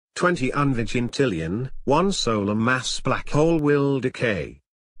20 unvigintillion, 1 solar mass black hole will decay.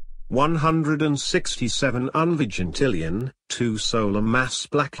 167 unvigintillion, 2 solar mass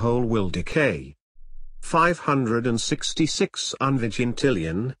black hole will decay. 566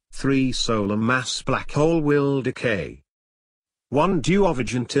 unvigintillion, 3 solar mass black hole will decay. 1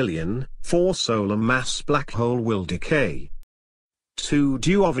 duovigintillion, 4 solar mass black hole will decay. 2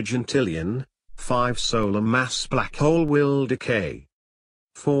 duovigintillion, 5 solar mass black hole will decay.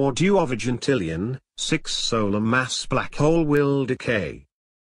 4 duovigintillion, 6 solar mass black hole will decay.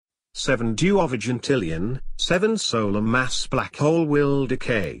 7 duovigintillion, 7 solar mass black hole will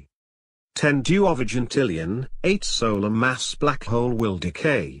decay. 10 duovigintillion, 8 solar mass black hole will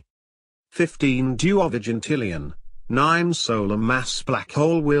decay. 15 duovigintillion, 9 solar mass black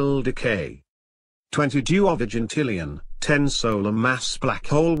hole will decay. 20 duovigintillion, 10 solar mass black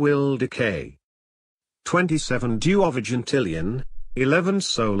hole will decay. 27 duovigintillion, 11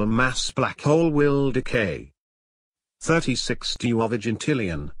 solar mass black hole will decay. 36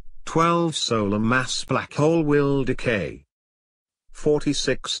 duovigintillion, 12 solar mass black hole will decay.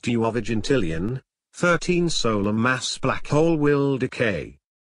 46 duovigintillion, 13 solar mass black hole will decay.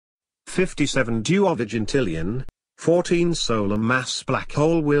 57 duovigintillion, 14 solar mass black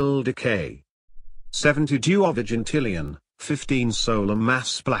hole will decay. 70 duovigintillion, 15 solar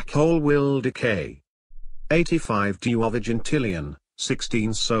mass black hole will decay. 85 duovigintillion,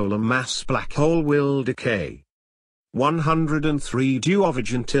 16 solar mass black hole will decay. 103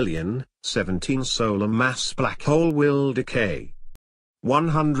 duovigintillion, 17 solar mass black hole will decay.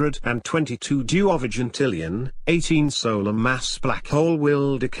 122 duovigintillion, 18 solar mass black hole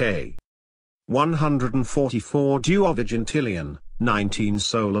will decay. 144 duovigintillion, 19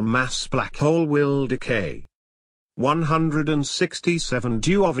 solar mass black hole will decay. 167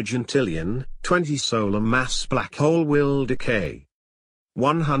 duovigintillion, 20 solar mass black hole will decay.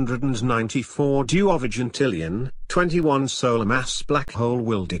 194 duovigintillion, 21 solar mass black hole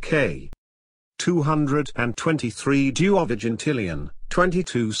will decay. 223 duovigintillion,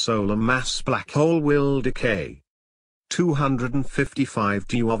 22 solar mass black hole will decay. 255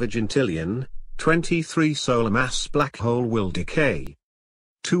 duovigintillion, 23 solar mass black hole will decay.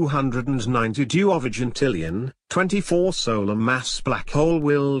 290 duovigintillion, 24 solar mass black hole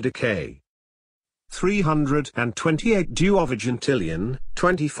will decay. 328 duovigintillion,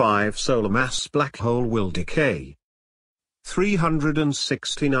 25 solar mass black hole will decay.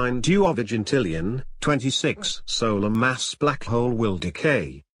 369 duovigintillion, 26 solar mass black hole will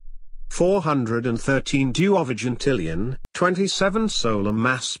decay. 413 duovigintillion, 27 solar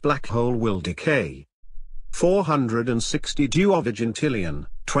mass black hole will decay. 460 duovigintillion,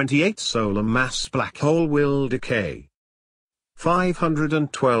 28 solar mass black hole will decay.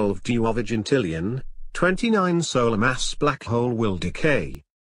 512 duovigintillion, 29 solar mass black hole will decay.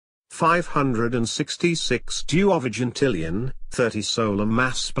 566 duovigintillion, 30 solar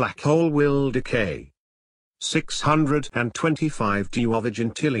mass black hole will decay. 625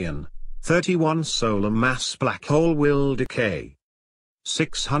 duovigintillion, 31 solar mass black hole will decay.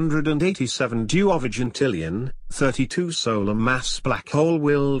 687 duovigintillion, 32 solar mass black hole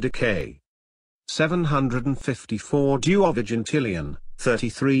will decay. 754 duovigintillion,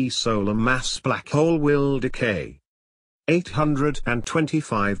 33 solar mass black hole will decay.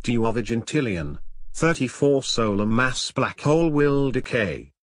 825 duovigintillion, 34 solar mass black hole will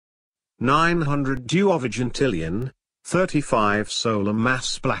decay. 900 duovigintillion, 35 solar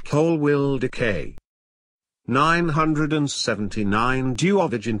mass black hole will decay. 979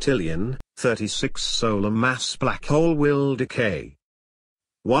 duovigintillion, 36 solar mass black hole will decay.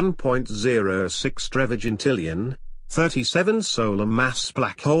 1.06 trevigintillion, 37 solar mass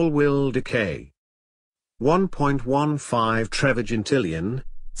black hole will decay. 1.15 trevigintillion,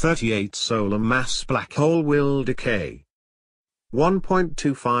 38 solar mass black hole will decay.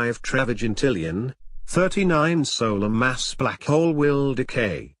 1.25 trevigintillion, 39 solar mass black hole will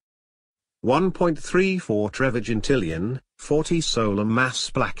decay. 1.34 trevigintillion, 40 solar mass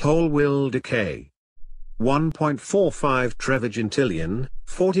black hole will decay. 1.45 trevigintillion,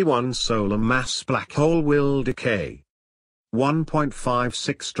 41 solar mass black hole will decay.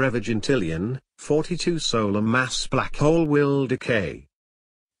 1.56 trevigintillion, 42 solar mass black hole will decay.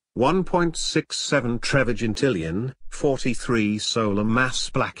 1.67 trevigintillion, 43 solar mass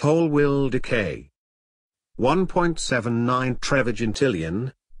black hole will decay. 1.79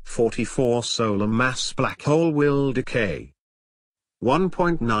 trevigintillion, 44 solar mass black hole will decay.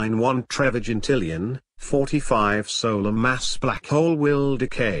 1.91 trevigintillion, 45 solar mass black hole will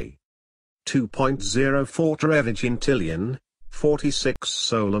decay. 2.04 trevigintillion, 46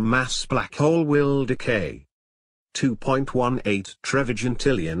 solar mass black hole will decay. 2.18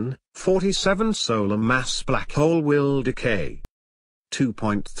 trevigintillion, 47 solar mass black hole will decay.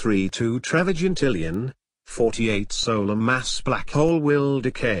 2.32 trevigintillion, 48 solar mass black hole will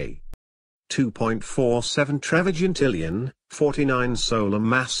decay. 2.47 trevigintillion, 49 solar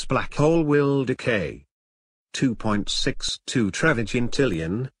mass black hole will decay. 2.62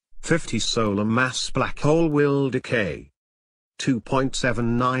 trevigintillion, 50 solar mass black hole will decay.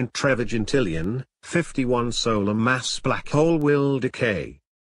 2.79 trevigintillion, 51 solar mass black hole will decay.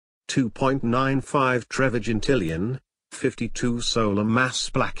 2.95 trevigintillion, 52 solar mass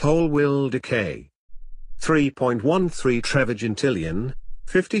black hole will decay. 3.13 trevigintillion,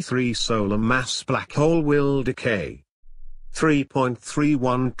 53 solar mass black hole will decay.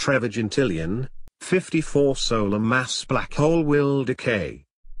 3.31 trevigintillion, 54 solar mass black hole will decay.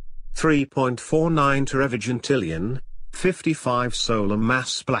 3.49 trevigintillion, 55 solar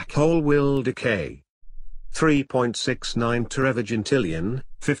mass black hole will decay. 3.69 trevigintillion,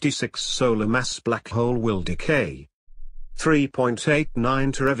 56 solar mass black hole will decay. 3.89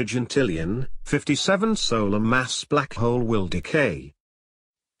 trevigintillion, 57 solar mass black hole will decay.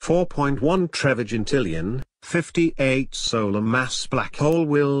 4.1 trevigintillion, 58 solar mass black hole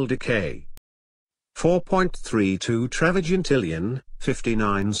will decay. 4.32 trevigintillion,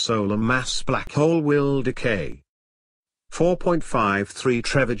 59 solar mass black hole will decay. 4.53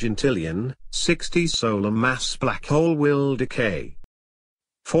 trevigintillion, 60 solar mass black hole will decay.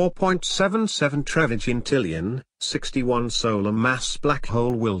 4.77 trevigintillion, 61 solar mass black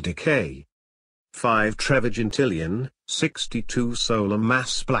hole will decay. 5 trevigintillion, 62 solar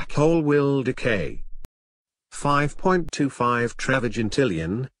mass black hole will decay. 5.25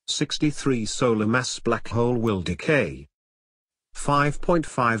 trevigintillion, 63 solar mass black hole will decay.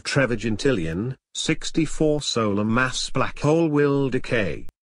 5.5 trevigintillion, 64 solar mass black hole will decay.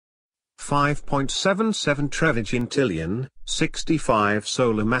 5.77 trevigintillion, 65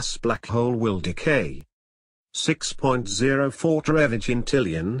 solar mass black hole will decay. 6.04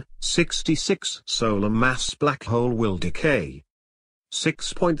 trevigintillion, 66 solar mass black hole will decay.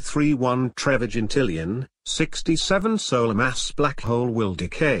 6.31 trevigintillion, 67 solar mass black hole will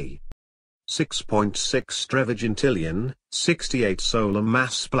decay. 6.6 trevigintillion, 68 solar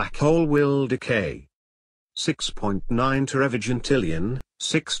mass black hole will decay. 6.9 trevigintillion,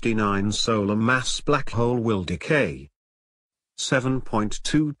 69 solar mass black hole will decay.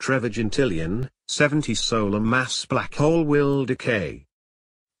 7.2 trevigintillion, 70 solar mass black hole will decay.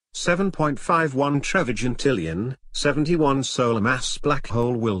 7.51 trevigintillion, 71 solar mass black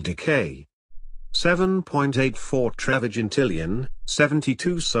hole will decay. 7.84 trevigintillion,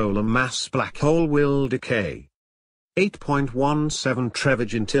 72 solar mass black hole will decay. 8.17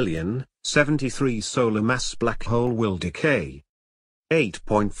 trevigintillion, 73 solar mass black hole will decay.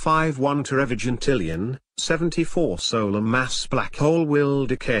 8.51 trevigintillion, 74 solar mass black hole will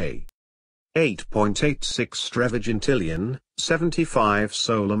decay. 8.86 trevigintillion, 75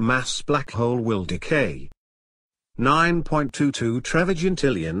 solar mass black hole will decay. 9.22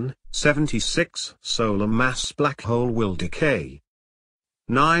 trevigintillion, 76 solar mass black hole will decay.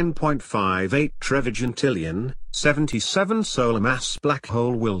 9.58 trevigintillion, 77 solar mass black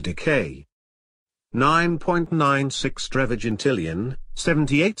hole will decay. 9.96 trevigintillion,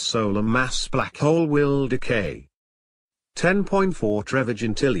 78 solar mass black hole will decay. 10.4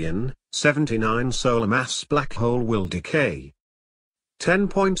 trevigintillion, 79 solar mass black hole will decay.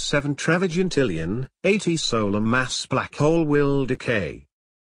 10.7 trevigintillion, 80 solar mass black hole will decay.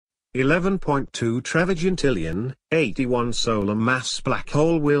 11.2 trevigintillion, 81 solar mass black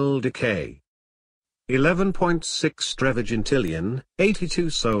hole will decay. 11.6 trevigintillion, 82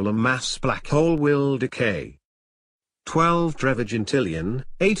 solar mass black hole will decay. 12 trevigintillion,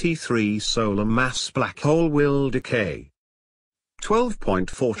 83 solar mass black hole will decay. 12.4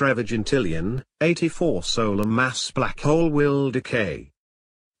 trevigintillion, 84 solar mass black hole will decay.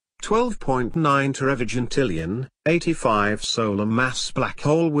 12.9 trevigintillion, 85 solar mass black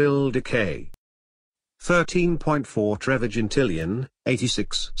hole will decay. 13.4 trevigintillion,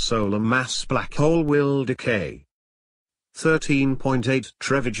 86 solar mass black hole will decay. 13.8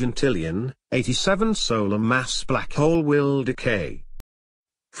 trevigintillion, 87 solar mass black hole will decay.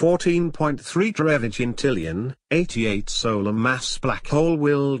 14.3 trevigintillion, 88 solar mass black hole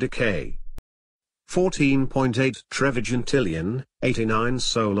will decay. 14.8 trevigintillion, 89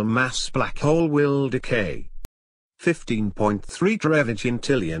 solar mass black hole will decay. 15.3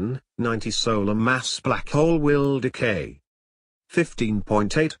 trevigintillion, 90 solar mass black hole will decay.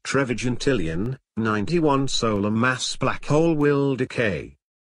 15.8 trevigintillion, 91 solar mass black hole will decay.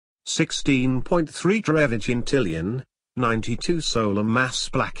 16.3 trevigintillion, 92 solar mass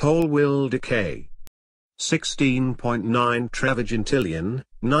black hole will decay. 16.9 trevigintillion,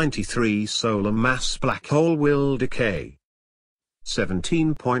 93 solar mass black hole will decay.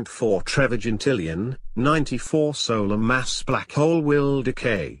 17.4 trevigintillion, 94 solar mass black hole will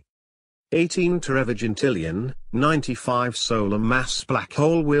decay. 18 trevigintillion, 95 solar mass black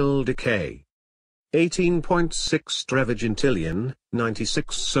hole will decay. 18.6 trevigintillion,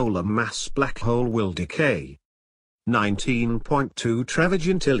 96 solar mass black hole will decay. 19.2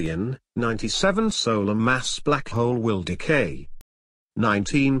 trevigintillion, 97 solar mass black hole will decay.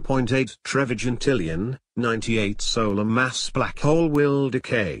 19.8 trevigintillion, 98 solar mass black hole will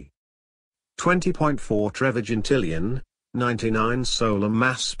decay. 20.4 trevigintillion, 99 solar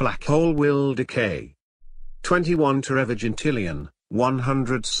mass black hole will decay. 21 trevigintillion,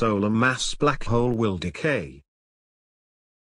 100 solar mass black hole will decay.